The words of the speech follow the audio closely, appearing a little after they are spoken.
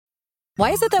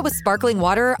Why is it that with sparkling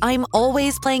water, I'm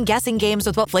always playing guessing games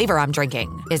with what flavor I'm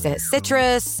drinking? Is it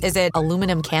citrus? Is it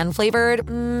aluminum can flavored?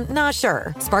 Not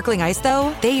sure. Sparkling ice,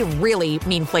 though, they really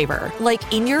mean flavor.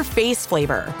 Like in-your-face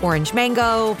flavor. Orange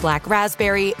mango, black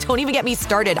raspberry. Don't even get me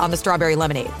started on the strawberry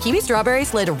lemonade. Kiwi Strawberry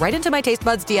slid right into my taste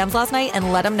buds DMs last night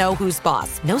and let them know who's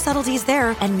boss. No subtleties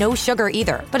there, and no sugar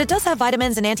either. But it does have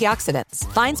vitamins and antioxidants.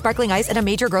 Find sparkling ice at a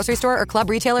major grocery store or club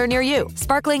retailer near you.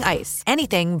 Sparkling ice.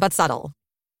 Anything but subtle.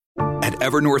 At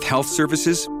Evernorth Health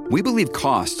Services, we believe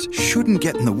costs shouldn't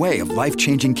get in the way of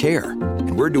life-changing care,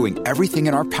 and we're doing everything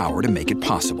in our power to make it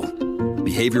possible.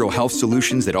 Behavioral health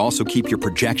solutions that also keep your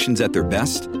projections at their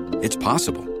best? It's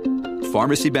possible.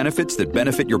 Pharmacy benefits that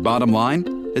benefit your bottom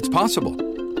line? It's possible.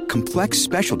 Complex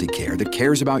specialty care that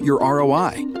cares about your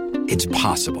ROI? It's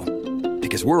possible.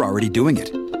 Because we're already doing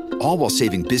it. All while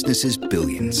saving businesses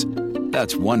billions.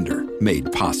 That's Wonder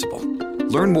made possible.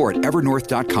 Learn more at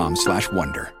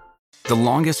evernorth.com/wonder. The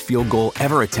longest field goal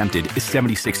ever attempted is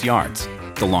 76 yards.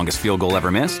 The longest field goal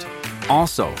ever missed?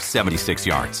 Also 76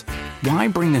 yards. Why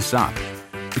bring this up?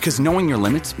 Because knowing your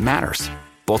limits matters,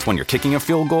 both when you're kicking a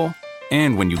field goal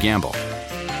and when you gamble.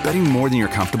 Betting more than you're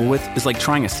comfortable with is like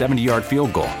trying a 70-yard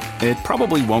field goal. It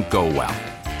probably won't go well.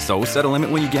 So set a limit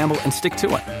when you gamble and stick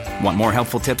to it. Want more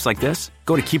helpful tips like this?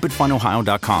 Go to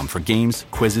keepitfunohio.com for games,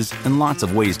 quizzes, and lots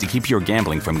of ways to keep your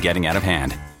gambling from getting out of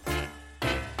hand.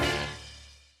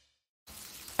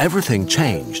 Everything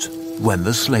changed when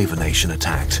the Slaver Nation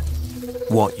attacked.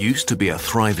 What used to be a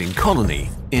thriving colony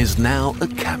is now a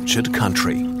captured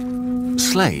country.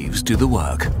 Slaves do the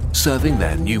work, serving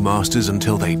their new masters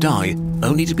until they die,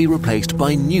 only to be replaced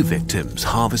by new victims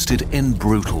harvested in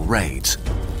brutal raids.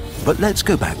 But let's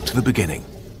go back to the beginning.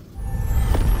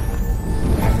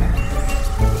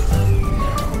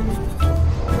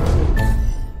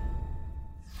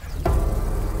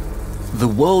 The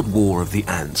World War of the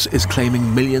Ants is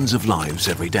claiming millions of lives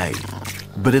every day.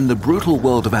 But in the brutal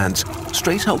world of ants,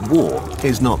 straight-up war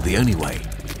is not the only way.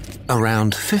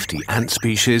 Around 50 ant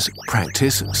species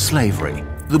practice slavery,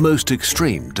 the most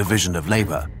extreme division of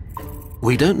labor.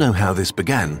 We don't know how this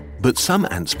began, but some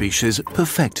ant species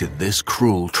perfected this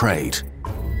cruel trade.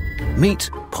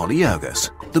 Meet Polyergus,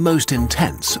 the most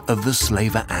intense of the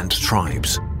slaver ant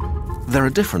tribes. There are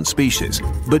different species,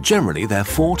 but generally they're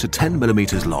 4 to 10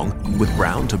 millimeters long, with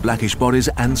brown to blackish bodies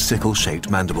and sickle-shaped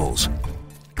mandibles.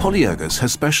 Polyergus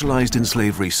has specialized in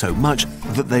slavery so much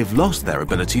that they've lost their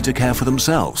ability to care for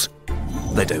themselves.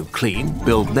 They don't clean,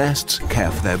 build nests,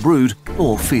 care for their brood,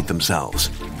 or feed themselves.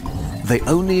 They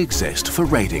only exist for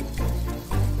raiding.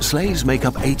 Slaves make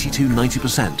up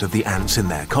 80–90% of the ants in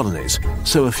their colonies,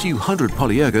 so a few hundred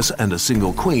Polyergus and a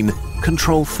single queen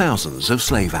control thousands of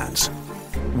slave ants.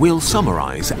 We'll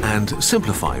summarize and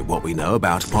simplify what we know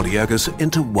about Polyergus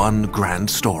into one grand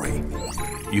story.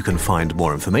 You can find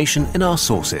more information in our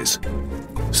sources.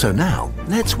 So now,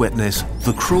 let's witness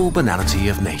the cruel banality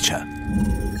of nature.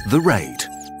 The raid.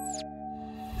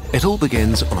 It all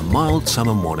begins on a mild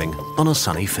summer morning on a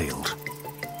sunny field.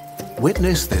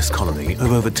 Witness this colony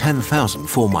of over 10,000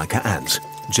 Formica ants,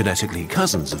 genetically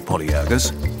cousins of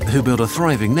Polyergus, who build a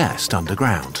thriving nest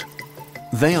underground.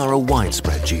 They are a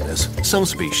widespread genus. Some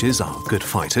species are good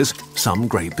fighters, some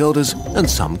great builders, and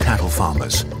some cattle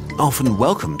farmers, often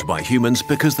welcomed by humans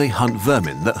because they hunt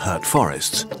vermin that hurt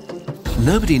forests.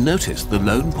 Nobody noticed the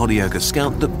lone Polyergus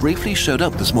scout that briefly showed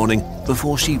up this morning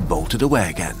before she bolted away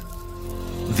again.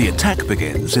 The attack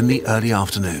begins in the early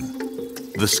afternoon.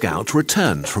 The scout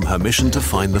returned from her mission to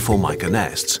find the Formica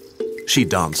nests. She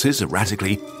dances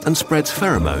erratically and spreads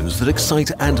pheromones that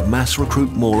excite and mass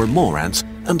recruit more and more ants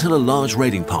until a large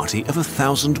raiding party of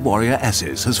 1,000 warrior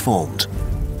S's has formed.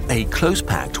 A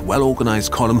close-packed,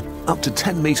 well-organized column up to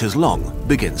 10 meters long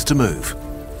begins to move.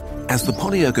 As the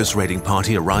Polyergus raiding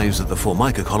party arrives at the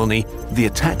Formica colony, the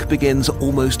attack begins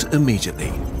almost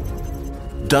immediately.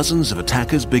 Dozens of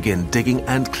attackers begin digging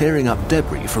and clearing up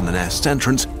debris from the nest's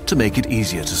entrance to make it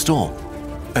easier to store.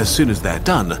 As soon as they're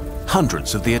done,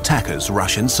 hundreds of the attackers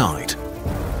rush inside.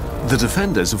 The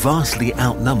defenders vastly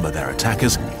outnumber their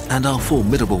attackers and are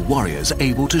formidable warriors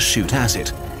able to shoot at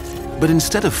it. But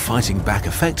instead of fighting back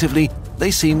effectively, they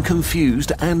seem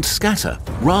confused and scatter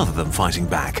rather than fighting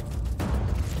back.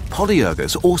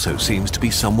 Polyergus also seems to be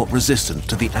somewhat resistant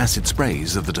to the acid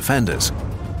sprays of the defenders,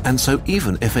 and so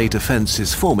even if a defense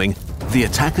is forming, the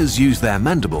attackers use their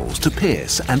mandibles to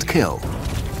pierce and kill.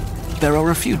 There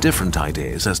are a few different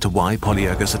ideas as to why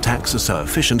Polyergus attacks are so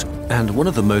efficient, and one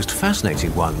of the most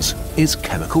fascinating ones is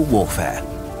chemical warfare.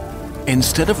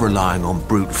 Instead of relying on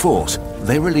brute force,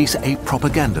 they release a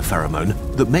propaganda pheromone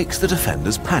that makes the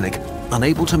defenders panic,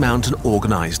 unable to mount an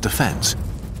organized defense.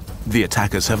 The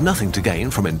attackers have nothing to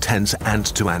gain from intense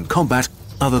ant-to-ant combat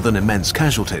other than immense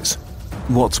casualties.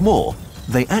 What's more,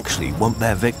 they actually want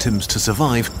their victims to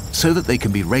survive so that they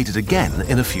can be raided again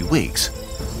in a few weeks.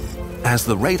 As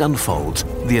the raid unfolds,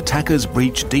 the attackers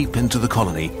breach deep into the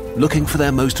colony, looking for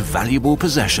their most valuable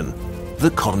possession,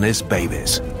 the colonists'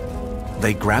 babies.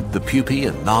 They grab the pupae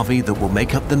and larvae that will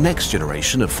make up the next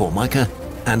generation of Formica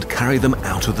and carry them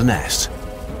out of the nest.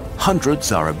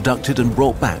 Hundreds are abducted and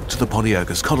brought back to the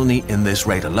Polyergus colony in this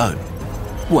raid alone.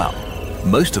 Well,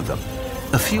 most of them.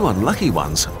 A few unlucky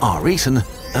ones are eaten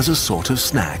as a sort of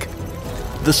snack.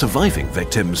 The surviving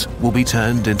victims will be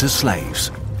turned into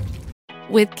slaves.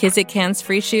 With Kizik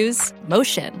hands-free shoes,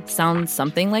 motion sounds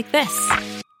something like this.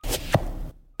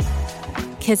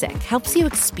 Kizik helps you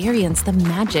experience the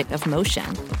magic of motion.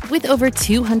 With over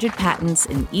 200 patents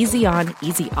and easy-on,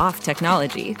 easy-off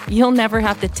technology, you'll never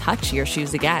have to touch your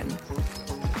shoes again.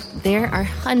 There are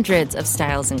hundreds of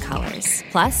styles and colors,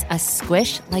 plus a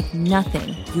squish like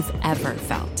nothing you've ever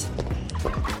felt.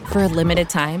 For a limited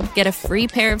time, get a free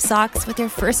pair of socks with your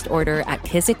first order at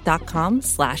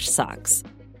kizik.com/socks.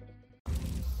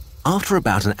 After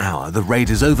about an hour, the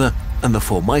raid is over and the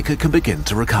Formica can begin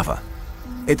to recover.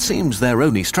 It seems their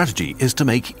only strategy is to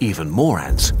make even more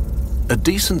ants. A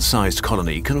decent-sized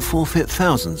colony can forfeit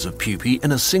thousands of pupae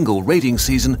in a single raiding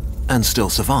season and still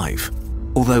survive.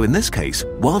 Although in this case,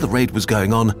 while the raid was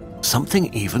going on,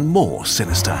 something even more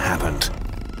sinister happened.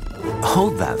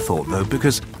 Hold that thought though,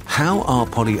 because how are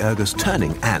Polyergus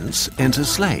turning ants into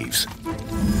slaves?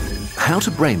 How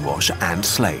to brainwash ant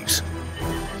slaves.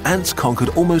 Ants conquered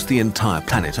almost the entire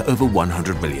planet over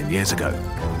 100 million years ago.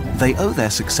 They owe their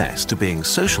success to being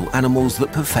social animals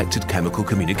that perfected chemical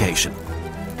communication.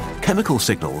 Chemical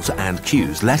signals and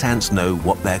cues let ants know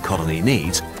what their colony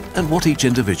needs and what each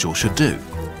individual should do.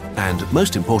 And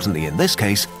most importantly in this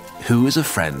case, who is a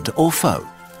friend or foe.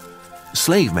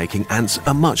 Slave-making ants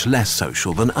are much less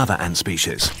social than other ant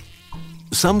species.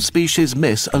 Some species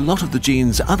miss a lot of the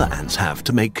genes other ants have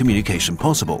to make communication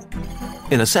possible.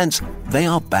 In a sense, they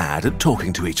are bad at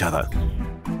talking to each other.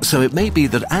 So it may be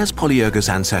that as Polyergus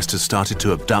ancestors started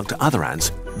to abduct other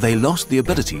ants, they lost the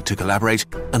ability to collaborate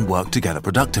and work together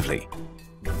productively.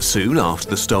 Soon after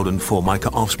the stolen Formica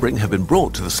offspring have been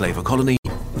brought to the slaver colony,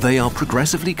 they are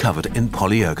progressively covered in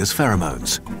Polyergus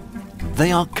pheromones.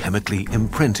 They are chemically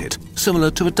imprinted, similar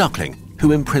to a duckling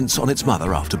who imprints on its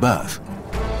mother after birth.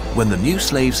 When the new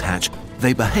slaves hatch,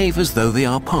 they behave as though they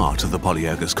are part of the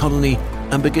Polyergus colony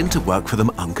and begin to work for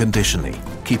them unconditionally,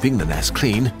 keeping the nest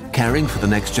clean, caring for the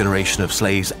next generation of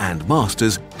slaves and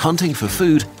masters, hunting for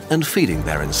food, and feeding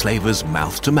their enslavers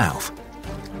mouth to mouth.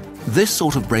 This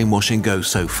sort of brainwashing goes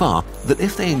so far that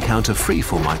if they encounter free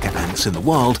Formica ants in the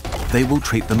wild, they will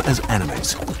treat them as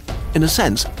enemies. In a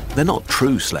sense, they're not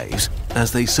true slaves,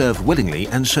 as they serve willingly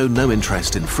and show no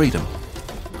interest in freedom.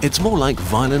 It's more like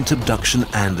violent abduction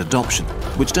and adoption,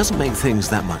 which doesn't make things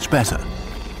that much better.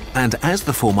 And as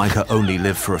the Formica only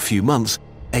live for a few months,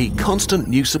 a constant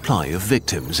new supply of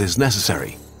victims is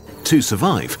necessary. To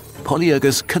survive,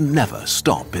 Polyergus can never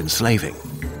stop enslaving.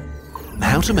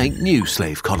 How to make new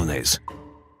slave colonies.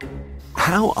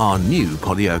 How are new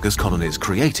Polyergus colonies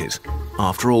created?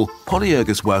 After all,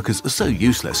 Polyergus workers are so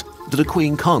useless that a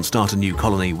queen can't start a new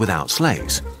colony without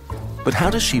slaves. But how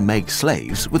does she make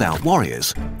slaves without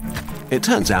warriors? It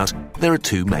turns out there are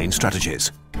two main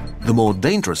strategies. The more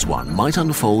dangerous one might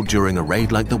unfold during a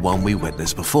raid like the one we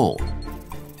witnessed before.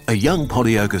 A young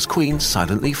Polyergus queen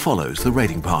silently follows the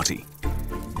raiding party.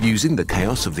 Using the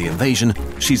chaos of the invasion,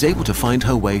 she's able to find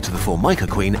her way to the Formica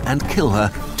queen and kill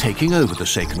her, taking over the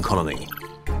shaken colony.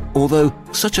 Although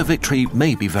such a victory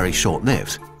may be very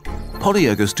short-lived,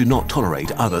 Polyergus do not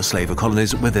tolerate other slaver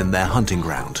colonies within their hunting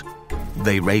ground.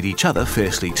 They raid each other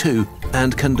fiercely too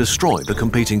and can destroy the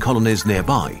competing colonies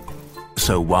nearby.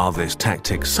 So while this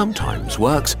tactic sometimes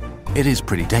works, it is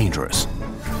pretty dangerous.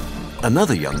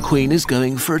 Another young queen is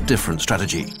going for a different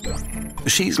strategy.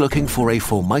 She's looking for a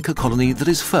Formica colony that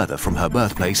is further from her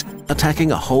birthplace,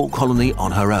 attacking a whole colony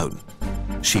on her own.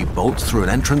 She bolts through an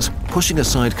entrance, pushing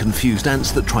aside confused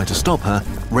ants that try to stop her,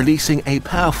 releasing a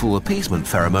powerful appeasement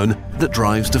pheromone that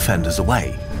drives defenders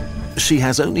away. She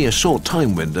has only a short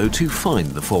time window to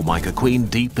find the Formica queen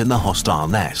deep in the hostile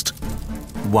nest.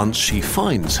 Once she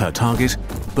finds her target,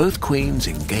 both queens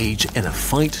engage in a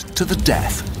fight to the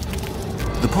death.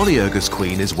 The Polyergus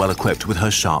queen is well equipped with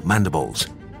her sharp mandibles.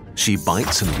 She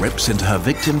bites and rips into her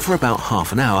victim for about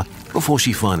half an hour before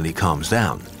she finally calms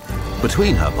down.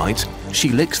 Between her bites, she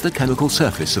licks the chemical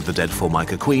surface of the dead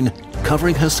Formica queen,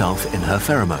 covering herself in her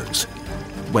pheromones.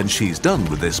 When she's done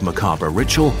with this macabre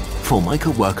ritual, Formica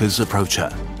workers approach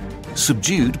her.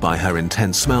 Subdued by her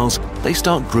intense smells, they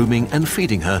start grooming and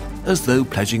feeding her as though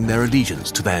pledging their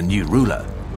allegiance to their new ruler.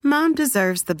 Mom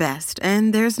deserves the best,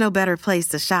 and there's no better place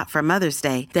to shop for Mother's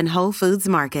Day than Whole Foods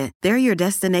Market. They're your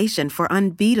destination for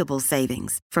unbeatable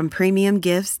savings, from premium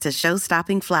gifts to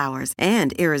show-stopping flowers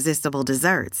and irresistible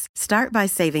desserts. Start by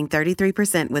saving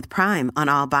 33% with Prime on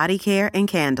all body care and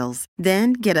candles.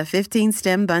 Then get a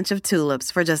 15-stem bunch of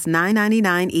tulips for just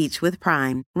 $9.99 each with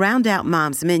Prime. Round out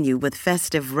Mom's menu with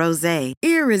festive rosé,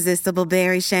 irresistible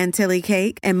berry chantilly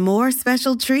cake, and more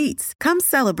special treats. Come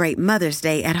celebrate Mother's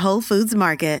Day at Whole Foods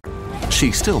Market.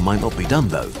 She still might not be done,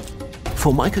 though.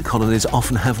 Formica colonies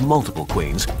often have multiple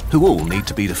queens who all need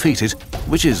to be defeated,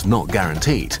 which is not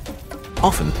guaranteed.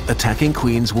 Often, attacking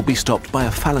queens will be stopped by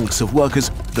a phalanx of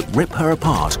workers that rip her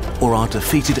apart or are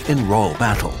defeated in royal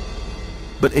battle.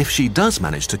 But if she does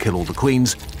manage to kill all the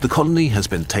queens, the colony has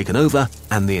been taken over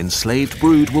and the enslaved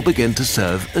brood will begin to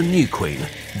serve a new queen,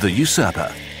 the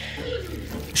usurper.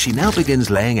 She now begins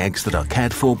laying eggs that are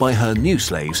cared for by her new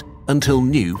slaves until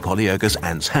new Polyergus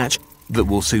ants hatch that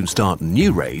will soon start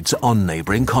new raids on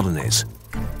neighboring colonies.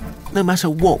 No matter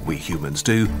what we humans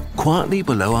do, quietly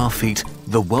below our feet,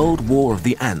 the world war of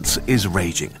the ants is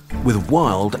raging, with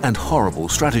wild and horrible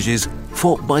strategies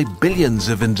fought by billions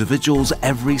of individuals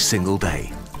every single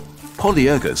day.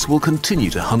 Polyergus will continue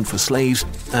to hunt for slaves,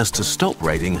 as to stop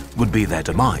raiding would be their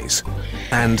demise.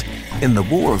 And in the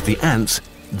war of the ants,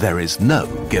 there is no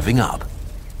giving up.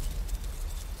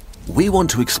 We want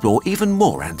to explore even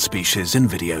more ant species in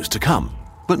videos to come.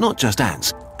 But not just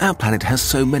ants. Our planet has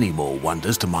so many more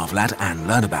wonders to marvel at and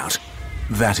learn about.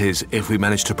 That is, if we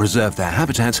manage to preserve their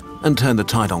habitats and turn the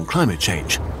tide on climate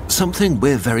change, something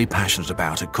we're very passionate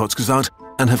about at Kurzgesagt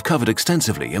and have covered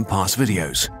extensively in past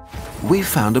videos. We've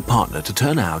found a partner to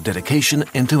turn our dedication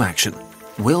into action.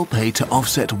 We'll pay to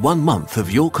offset 1 month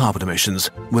of your carbon emissions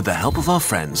with the help of our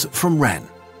friends from Wren.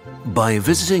 By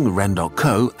visiting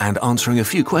wren.co and answering a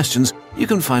few questions, you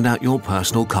can find out your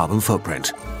personal carbon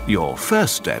footprint. Your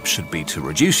first step should be to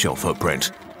reduce your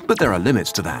footprint, but there are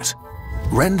limits to that.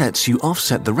 Wren lets you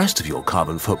offset the rest of your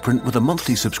carbon footprint with a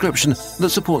monthly subscription that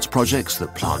supports projects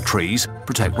that plant trees,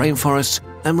 protect rainforests,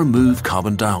 and remove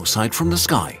carbon dioxide from the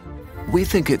sky. We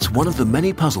think it's one of the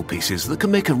many puzzle pieces that can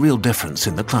make a real difference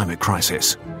in the climate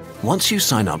crisis. Once you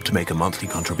sign up to make a monthly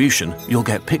contribution, you'll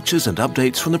get pictures and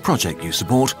updates from the project you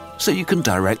support, so you can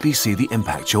directly see the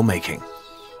impact you're making.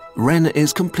 Wren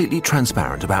is completely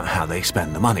transparent about how they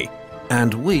spend the money,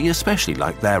 and we especially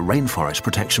like their rainforest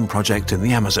protection project in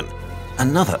the Amazon.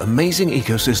 Another amazing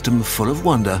ecosystem full of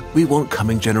wonder we want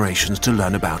coming generations to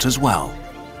learn about as well.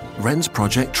 Wren's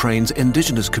project trains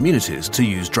indigenous communities to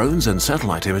use drones and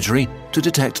satellite imagery to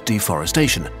detect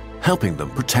deforestation, helping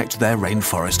them protect their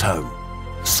rainforest home.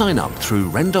 Sign up through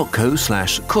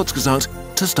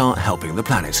wren.co/Kurzgesagt to start helping the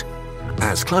planet.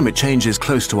 As climate change is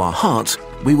close to our hearts,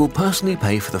 we will personally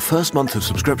pay for the first month of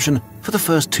subscription for the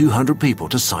first 200 people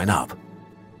to sign up.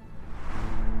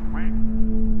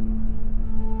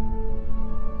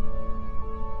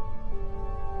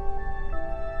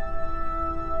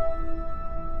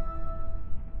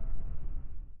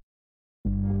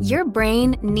 Your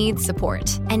brain needs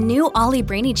support, and new Ollie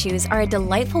Brainy Chews are a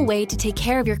delightful way to take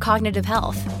care of your cognitive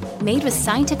health. Made with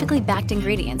scientifically backed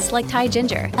ingredients like Thai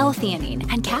ginger,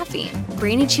 L-theanine, and caffeine,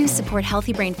 Brainy Chews support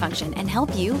healthy brain function and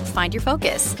help you find your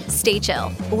focus, stay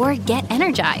chill, or get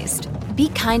energized. Be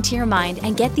kind to your mind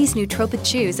and get these nootropic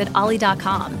chews at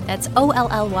ollie.com. That's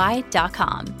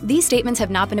OLLY.com. These statements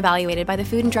have not been evaluated by the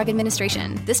Food and Drug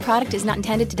Administration. This product is not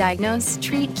intended to diagnose,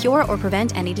 treat, cure, or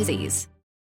prevent any disease.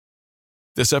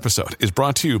 This episode is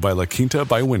brought to you by La Quinta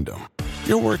by Wyndham.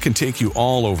 Your work can take you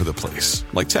all over the place,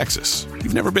 like Texas.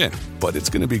 You've never been, but it's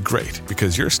going to be great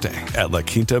because you're staying at La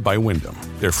Quinta by Wyndham.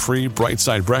 Their free Bright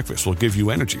Side breakfast will give you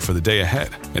energy for the day ahead.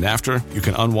 And after, you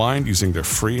can unwind using their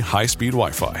free high-speed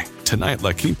Wi-Fi. Tonight,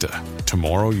 La Quinta.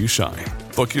 Tomorrow, you shine.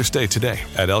 Book your stay today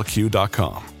at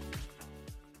LQ.com.